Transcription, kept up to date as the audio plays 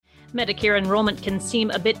Medicare enrollment can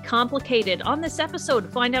seem a bit complicated. On this episode,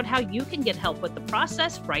 find out how you can get help with the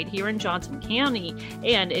process right here in Johnson County,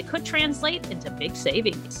 and it could translate into big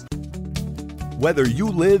savings. Whether you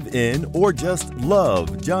live in or just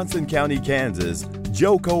love Johnson County, Kansas,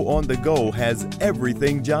 Joco on the Go has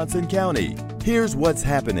everything Johnson County. Here's what's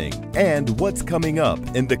happening and what's coming up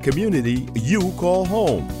in the community you call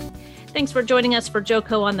home. Thanks for joining us for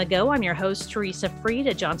Joco on the Go. I'm your host, Teresa Freed,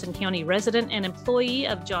 a Johnson County resident and employee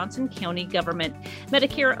of Johnson County government.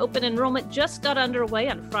 Medicare open enrollment just got underway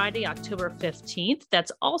on Friday, October 15th.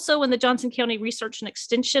 That's also when the Johnson County Research and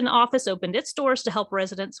Extension Office opened its doors to help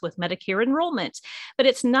residents with Medicare enrollment. But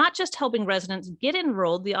it's not just helping residents get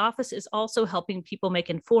enrolled. The office is also helping people make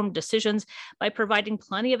informed decisions by providing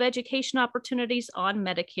plenty of education opportunities on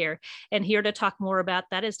Medicare. And here to talk more about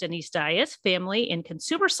that is Denise Dias, Family and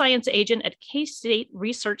Consumer Science Agent at K-State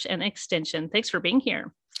Research and Extension. Thanks for being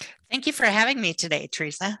here. Thank you for having me today,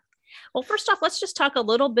 Teresa. Well, first off, let's just talk a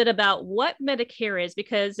little bit about what Medicare is,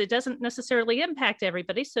 because it doesn't necessarily impact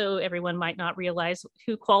everybody, so everyone might not realize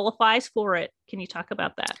who qualifies for it. Can you talk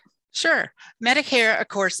about that? Sure. Medicare, of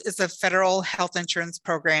course, is a federal health insurance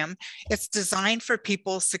program. It's designed for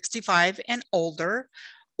people 65 and older,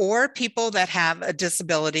 or people that have a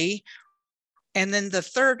disability. And then the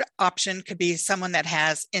third option could be someone that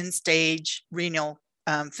has end-stage renal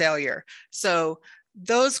failure. So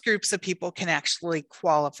those groups of people can actually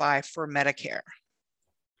qualify for Medicare.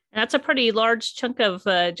 That's a pretty large chunk of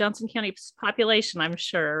Johnson County's population, I'm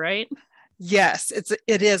sure, right? Yes,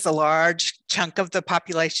 it is a large chunk of the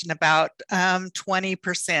population, about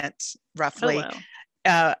 20% roughly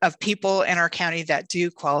of people in our county that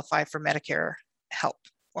do qualify for Medicare help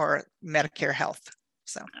or Medicare health.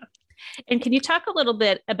 So. And can you talk a little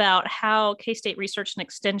bit about how K-State Research and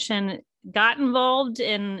Extension got involved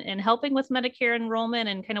in helping with Medicare enrollment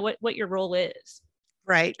and kind of what your role is?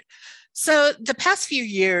 Right. So the past few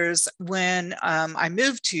years, when I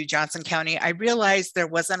moved to Johnson County, I realized there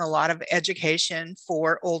wasn't a lot of education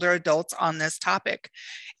for older adults on this topic,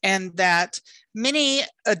 and that many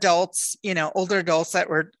adults, older adults that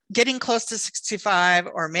were getting close to 65,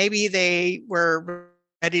 or maybe they were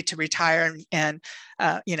ready to retire and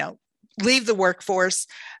leave the workforce,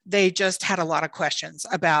 they just had a lot of questions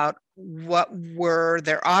about what were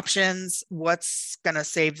their options, what's going to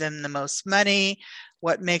save them the most money,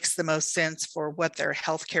 what makes the most sense for what their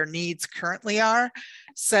healthcare needs currently are.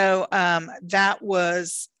 So that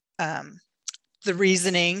was the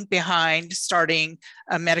reasoning behind starting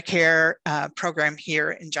a Medicare program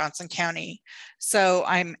here in Johnson County. So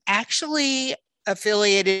I'm actually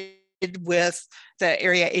affiliated with the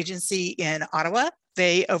area agency in Ottawa.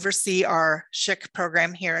 They oversee our SHIC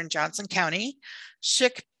program here in Johnson County.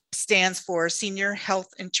 SHIC stands for Senior Health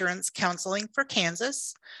Insurance Counseling for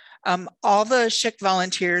Kansas. All the SHIC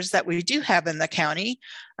volunteers that we do have in the county,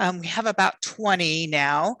 we have about 20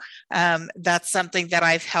 now. That's something that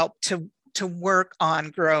I've helped to work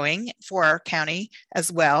on growing for our county as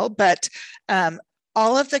well. But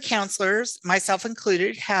all of the counselors, myself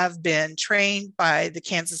included, have been trained by the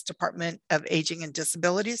Kansas Department of Aging and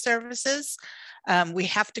Disability Services. We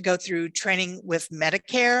have to go through training with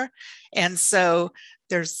Medicare. And so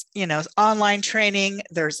there's, online training,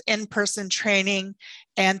 there's in-person training,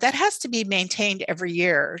 and that has to be maintained every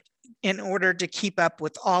year in order to keep up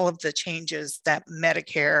with all of the changes that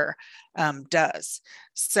Medicare does.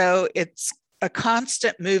 So it's a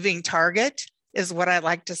constant moving target, is what I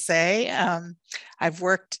like to say. I've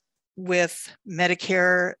worked with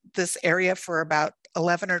Medicare, this area, for about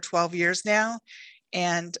 11 or 12 years now.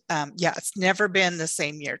 And it's never been the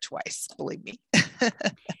same year twice, believe me.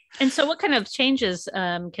 And so what kind of changes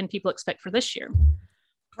can people expect for this year?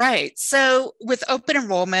 Right. So with open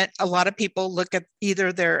enrollment, a lot of people look at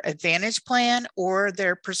either their Advantage plan or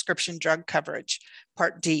their prescription drug coverage,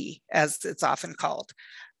 Part D, as it's often called.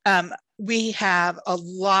 We have a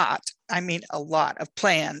lot of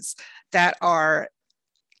plans that are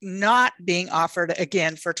not being offered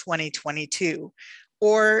again for 2022.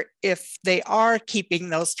 Or if they are keeping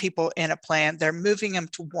those people in a plan, they're moving them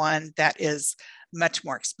to one that is much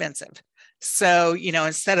more expensive. So,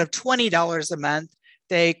 instead of $20 a month,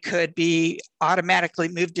 they could be automatically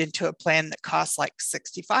moved into a plan that costs like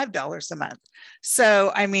 $65 a month.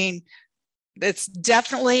 So, it's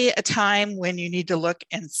definitely a time when you need to look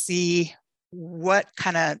and see what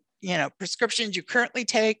kind of, prescriptions you currently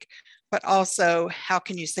take, but also how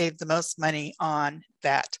can you save the most money on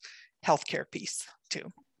that healthcare piece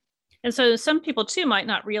too. And so some people too might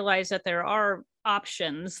not realize that there are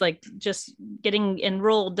options, like just getting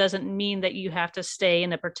enrolled doesn't mean that you have to stay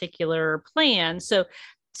in a particular plan. So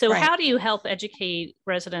So Right. how do you help educate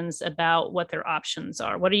residents about what their options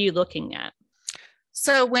are? What are you looking at?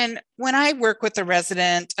 So when I work with a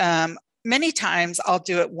resident, many times I'll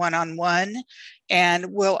do it one-on-one,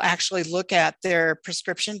 and we'll actually look at their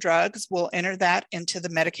prescription drugs. We'll enter that into the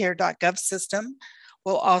Medicare.gov system.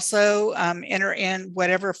 We'll also enter in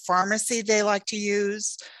whatever pharmacy they like to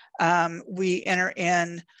use. We enter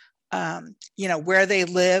in, where they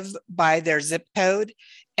live by their zip code.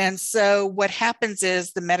 And so what happens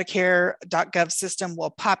is the Medicare.gov system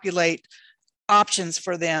will populate options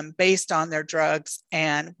for them based on their drugs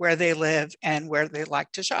and where they live and where they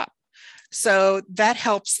like to shop. So that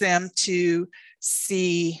helps them to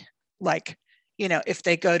see, like, if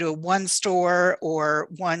they go to one store or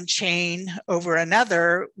one chain over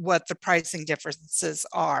another, what the pricing differences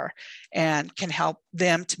are, and can help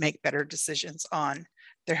them to make better decisions on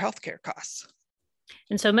their healthcare costs.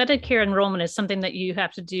 And so Medicare enrollment is something that you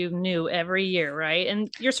have to do new every year, right?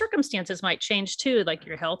 And your circumstances might change too, like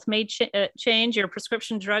your health may change, your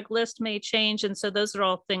prescription drug list may change. And so those are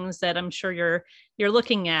all things that I'm sure you're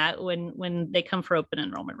looking at when they come for open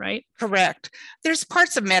enrollment, right? Correct. There's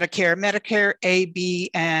parts of Medicare A,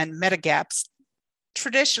 B, and Medigap.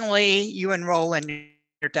 Traditionally, you enroll and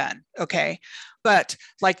you're done, okay? But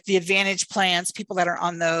like the Advantage plans, people that are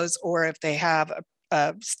on those, or if they have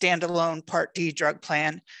a standalone Part D drug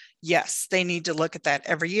plan, yes, they need to look at that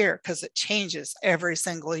every year because it changes every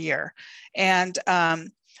single year. And,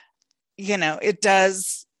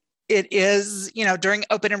 it is, during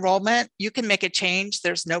open enrollment, you can make a change.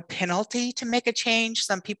 There's no penalty to make a change.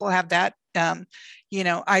 Some people have that,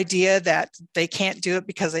 idea that they can't do it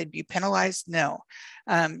because they'd be penalized. No,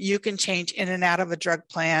 you can change in and out of a drug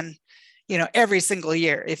plan, every single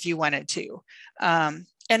year if you wanted to.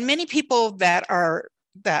 And many people that are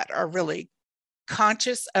really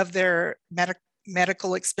conscious of their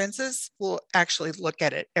medical expenses will actually look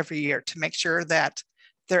at it every year to make sure that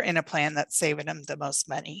they're in a plan that's saving them the most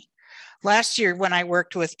money. Last year, when I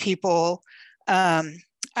worked with people,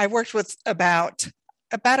 I worked with about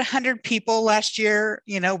 100 people last year.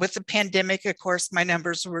 With the pandemic, of course, my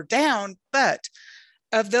numbers were down, but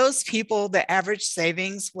of those people, the average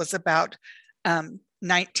savings was about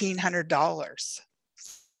 $1,900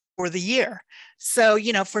 for the year. So,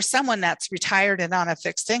 for someone that's retired and on a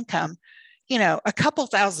fixed income, a couple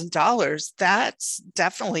 $1,000, that's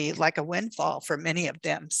definitely like a windfall for many of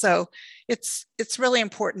them. So it's really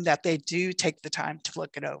important that they do take the time to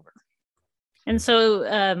look it over. And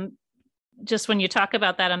so just when you talk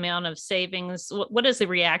about that amount of savings, what is the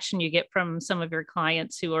reaction you get from some of your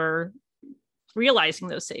clients who are realizing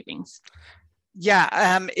those savings?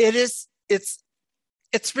 Yeah,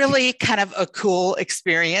 it's really kind of a cool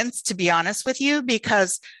experience, to be honest with you,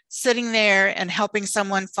 because sitting there and helping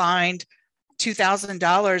someone find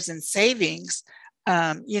 $2,000 in savings,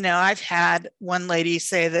 I've had one lady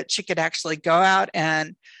say that she could actually go out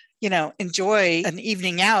and, enjoy an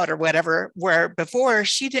evening out or whatever, where before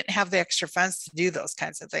she didn't have the extra funds to do those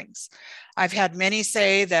kinds of things. I've had many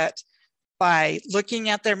say that by looking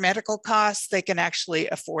at their medical costs, they can actually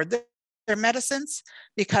afford their medicines,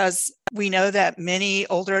 because we know that many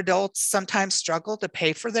older adults sometimes struggle to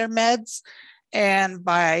pay for their meds. And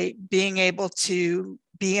by being able to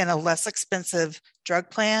be in a less expensive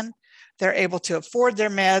drug plan, they're able to afford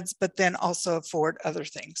their meds, but then also afford other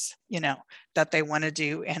things, that they want to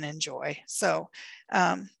do and enjoy. So,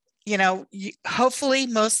 hopefully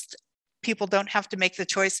most people don't have to make the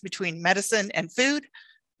choice between medicine and food,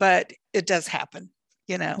 but it does happen,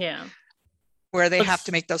 Yeah. where they have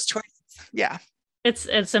to make those choices. Yeah.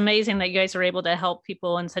 It's amazing that you guys are able to help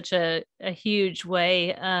people in such a huge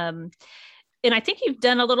way. And I think you've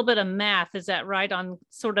done a little bit of math. Is that right, on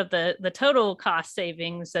sort of the total cost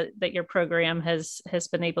savings that your program has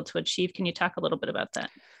been able to achieve? Can you talk a little bit about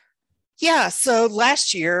that? Yeah. So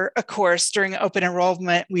last year, of course, during open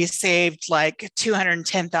enrollment, we saved like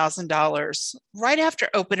 $210,000. Right after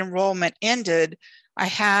open enrollment ended, I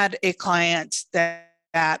had a client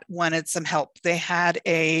that wanted some help. They had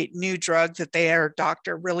a new drug that their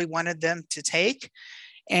doctor really wanted them to take,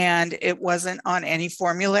 and it wasn't on any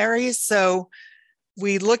formularies. So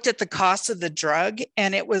we looked at the cost of the drug,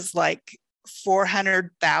 and it was like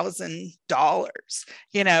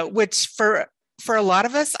 $400,000, which for a lot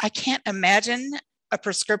of us, I can't imagine a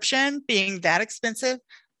prescription being that expensive.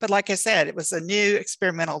 But like I said, it was a new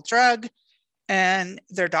experimental drug, and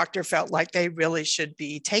their doctor felt like they really should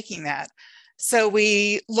be taking that. So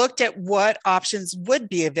we looked at what options would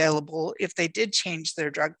be available if they did change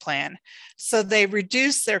their drug plan. So they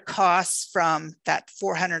reduced their costs from that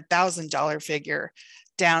 $400,000 figure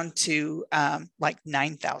down to like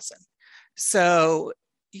 $9,000. So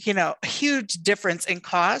a huge difference in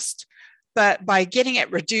cost. But by getting it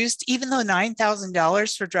reduced, even though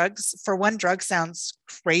 $9,000 for drugs, for one drug sounds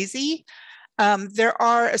crazy, there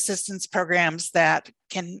are assistance programs that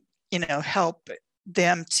can, help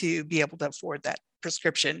them to be able to afford that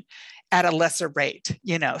prescription at a lesser rate,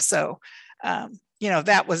 So,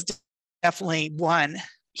 that was definitely one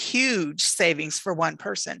huge savings for one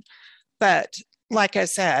person. But like I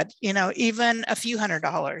said, even a few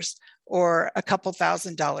 $100s or a couple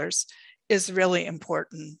 $1,000s is really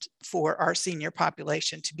important for our senior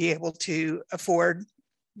population to be able to afford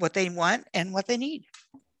what they want and what they need.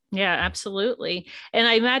 Yeah, absolutely. And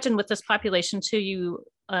I imagine with this population too,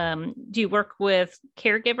 do you work with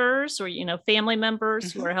caregivers or family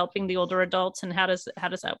members who are helping the older adults, and how does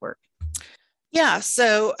that work? Yeah,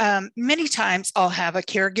 so many times I'll have a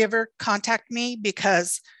caregiver contact me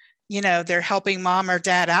because they're helping mom or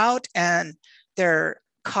dad out, and their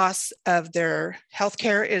costs of their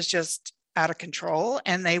healthcare is just out of control,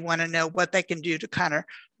 and they want to know what they can do to kind of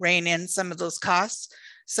rein in some of those costs.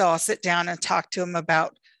 So I'll sit down and talk to them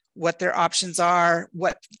about what their options are,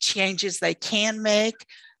 what changes they can make.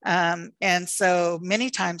 And so many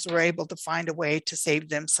times we're able to find a way to save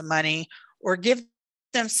them some money or give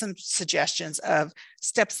them some suggestions of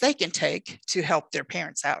steps they can take to help their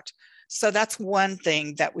parents out. So that's one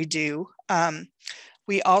thing that we do. I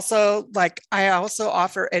also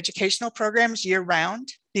offer educational programs year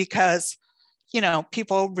round because,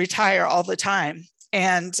 people retire all the time.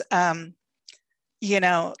 And,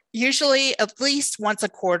 usually at least once a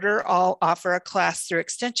quarter, I'll offer a class through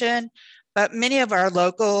Extension, but many of our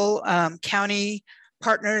local county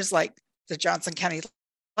partners, like the Johnson County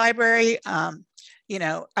Library,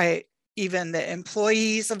 even the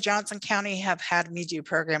employees of Johnson County have had me do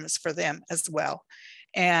programs for them as well.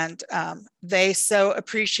 And they so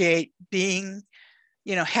appreciate being,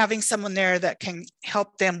 having someone there that can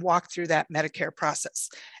help them walk through that Medicare process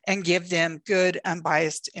and give them good,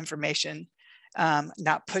 unbiased information,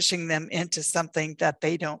 not pushing them into something that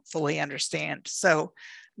they don't fully understand. So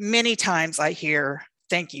many times I hear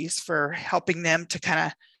thank yous for helping them to kind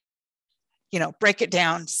of, break it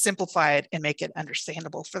down, simplify it, and make it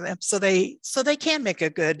understandable for them so they can make a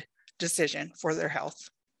good decision for their health.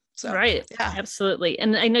 So, right. Yeah. Absolutely.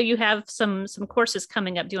 And I know you have some courses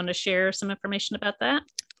coming up. Do you want to share some information about that?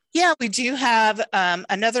 Yeah, we do have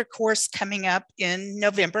another course coming up in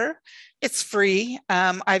November. It's free.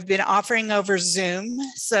 I've been offering over Zoom.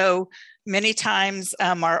 So many times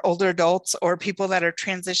our older adults or people that are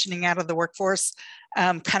transitioning out of the workforce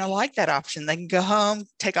kind of like that option. They can go home,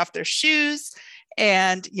 take off their shoes,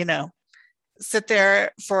 and, sit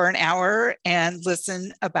there for an hour and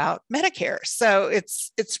listen about Medicare. So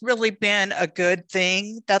it's really been a good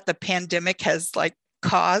thing that the pandemic has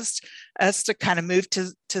caused us to kind of move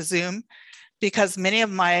to Zoom, because many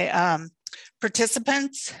of my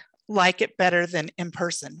participants like it better than in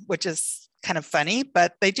person, which is kind of funny,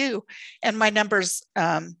 but they do. And my numbers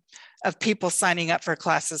of people signing up for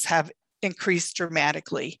classes have increased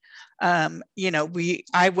dramatically. I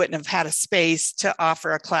wouldn't have had a space to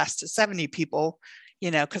offer a class to 70 people,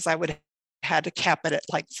 because I would have had to cap it at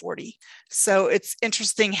 40. So it's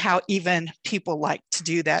interesting how even people like to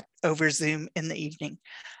do that over Zoom in the evening.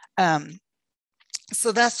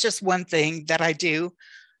 So that's just one thing that I do.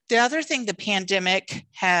 The other thing the pandemic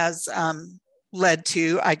has led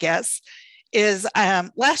to, I guess, is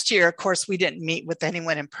last year, of course, we didn't meet with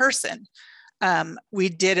anyone in person. We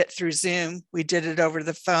did it through Zoom. We did it over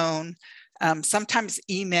the phone, sometimes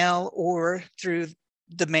email or through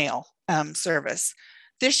the mail service.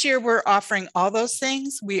 This year, we're offering all those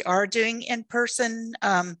things. We are doing in-person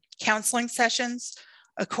counseling sessions.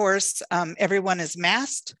 Of course, everyone is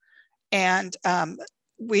masked, and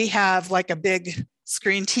we have a big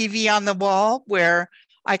screen TV on the wall where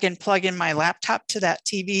I can plug in my laptop to that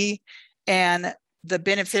TV, and the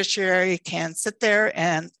beneficiary can sit there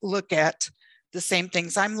and look at the same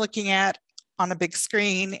things I'm looking at on a big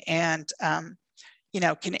screen, and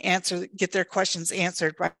can get their questions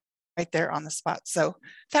answered right there on the spot. So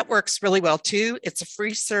that works really well too. It's a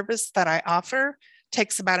free service that I offer,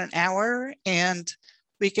 takes about an hour, and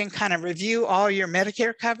we can kind of review all your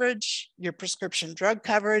Medicare coverage, your prescription drug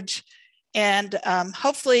coverage, and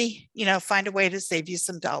hopefully, find a way to save you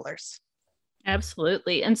some dollars.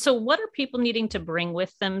 Absolutely. And so what are people needing to bring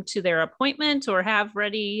with them to their appointment or have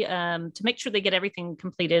ready to make sure they get everything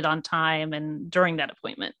completed on time and during that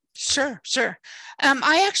appointment? Sure.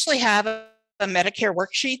 I actually have a Medicare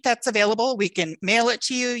worksheet that's available. We can mail it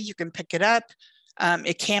to you. You can pick it up.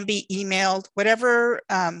 It can be emailed, whatever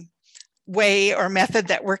way or method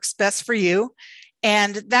that works best for you.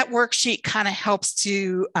 And that worksheet kind of helps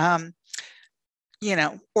to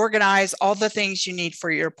organize all the things you need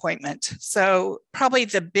for your appointment. So probably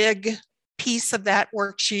the big piece of that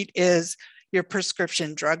worksheet is your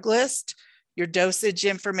prescription drug list, your dosage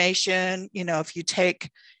information, if you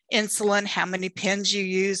take insulin, how many pens you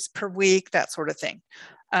use per week, that sort of thing.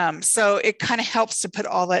 So it kind of helps to put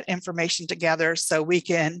all that information together so we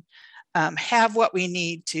can have what we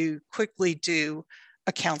need to quickly do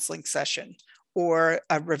a counseling session or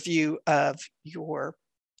a review of your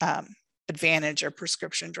Advantage or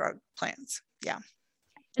prescription drug plans. Yeah.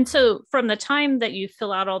 And so from the time that you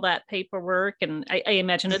fill out all that paperwork, and I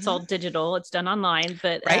imagine it's all digital, it's done online,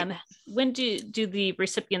 but right. When do the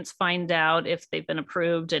recipients find out if they've been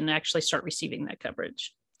approved and actually start receiving that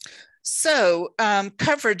coverage? So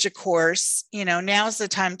coverage, of course, now's the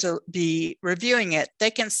time to be reviewing it.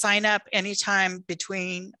 They can sign up anytime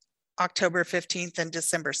between October 15th and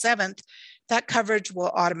December 7th. That coverage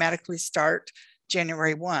will automatically start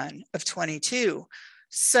January 1 of 22.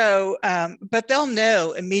 So, but they'll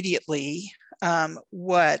know immediately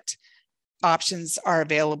what options are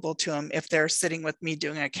available to them if they're sitting with me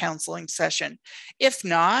doing a counseling session. If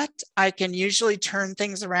not, I can usually turn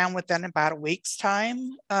things around within about a week's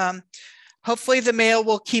time. Hopefully the mail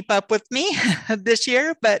will keep up with me this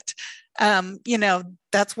year, but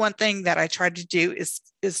that's one thing that I try to do is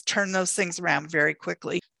turn those things around very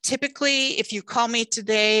quickly. Typically, if you call me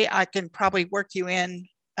today, I can probably work you in,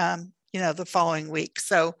 the following week.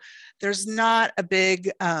 So there's not a big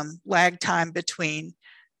lag time between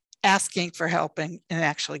asking for help and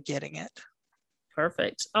actually getting it.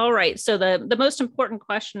 Perfect. All right. So the most important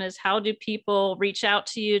question is, how do people reach out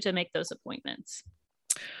to you to make those appointments?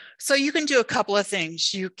 So you can do a couple of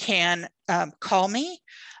things. You can call me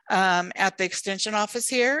at the extension office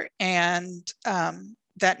here, and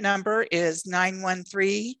that number is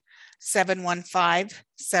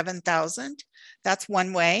 913-715-7000. That's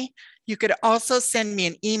one way. You could also send me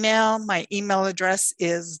an email. My email address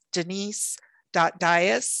is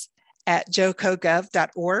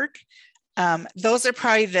denise.dias@jocogov.org. Those are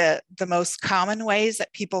probably the most common ways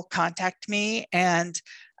that people contact me and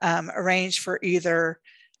arrange for either,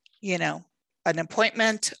 an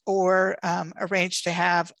appointment or arrange to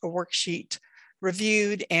have a worksheet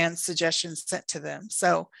reviewed and suggestions sent to them.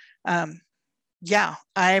 So I'm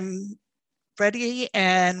ready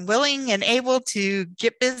and willing and able to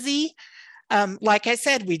get busy. Like I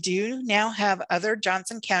said, we do now have other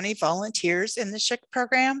Johnson County volunteers in the SHIC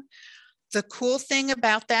program. The cool thing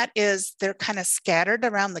about that is they're kind of scattered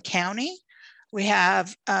around the county. We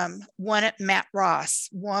have one at Matt Ross,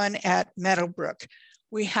 one at Meadowbrook.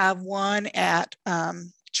 We have one at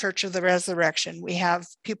Church of the Resurrection. We have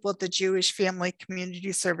people at the Jewish Family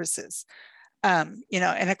Community Services. And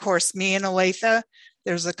of course, me in Olathe.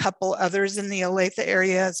 There's a couple others in the Olathe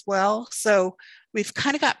area as well. So we've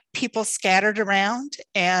kind of got people scattered around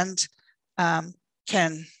and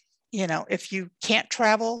if you can't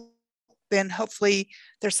travel, then hopefully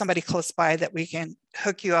there's somebody close by that we can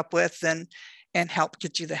hook you up with and help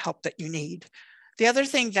get you the help that you need. The other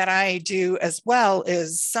thing that I do as well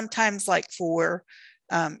is sometimes, like for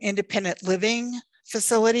independent living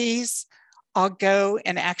facilities, I'll go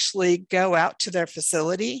and actually go out to their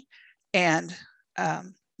facility and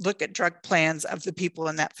look at drug plans of the people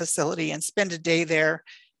in that facility and spend a day there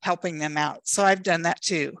helping them out. So I've done that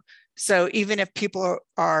too. So even if people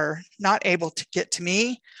are not able to get to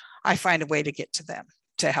me, I find a way to get to them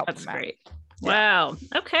to help them out. That's great. Wow.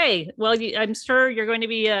 Okay. Well, I'm sure you're going to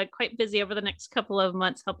be quite busy over the next couple of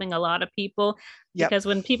months helping a lot of people, because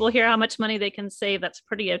when people hear how much money they can save, that's a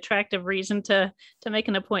pretty attractive reason to make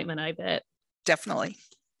an appointment, I bet. Definitely.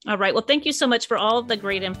 All right. Well, thank you so much for all of the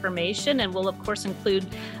great information. And we'll, of course, include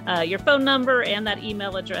your phone number and that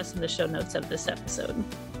email address in the show notes of this episode.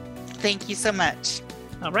 Thank you so much.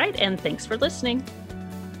 All right. And thanks for listening.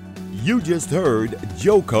 You just heard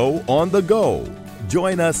JoCo on the Go.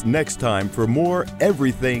 Join us next time for more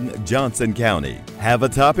Everything Johnson County. Have a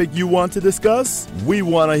topic you want to discuss? We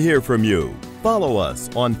want to hear from you. Follow us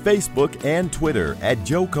on Facebook and Twitter at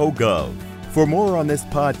JoCoGov. For more on this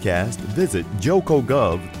podcast, visit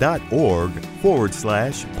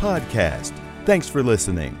jocogov.org/podcast. Thanks for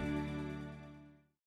listening.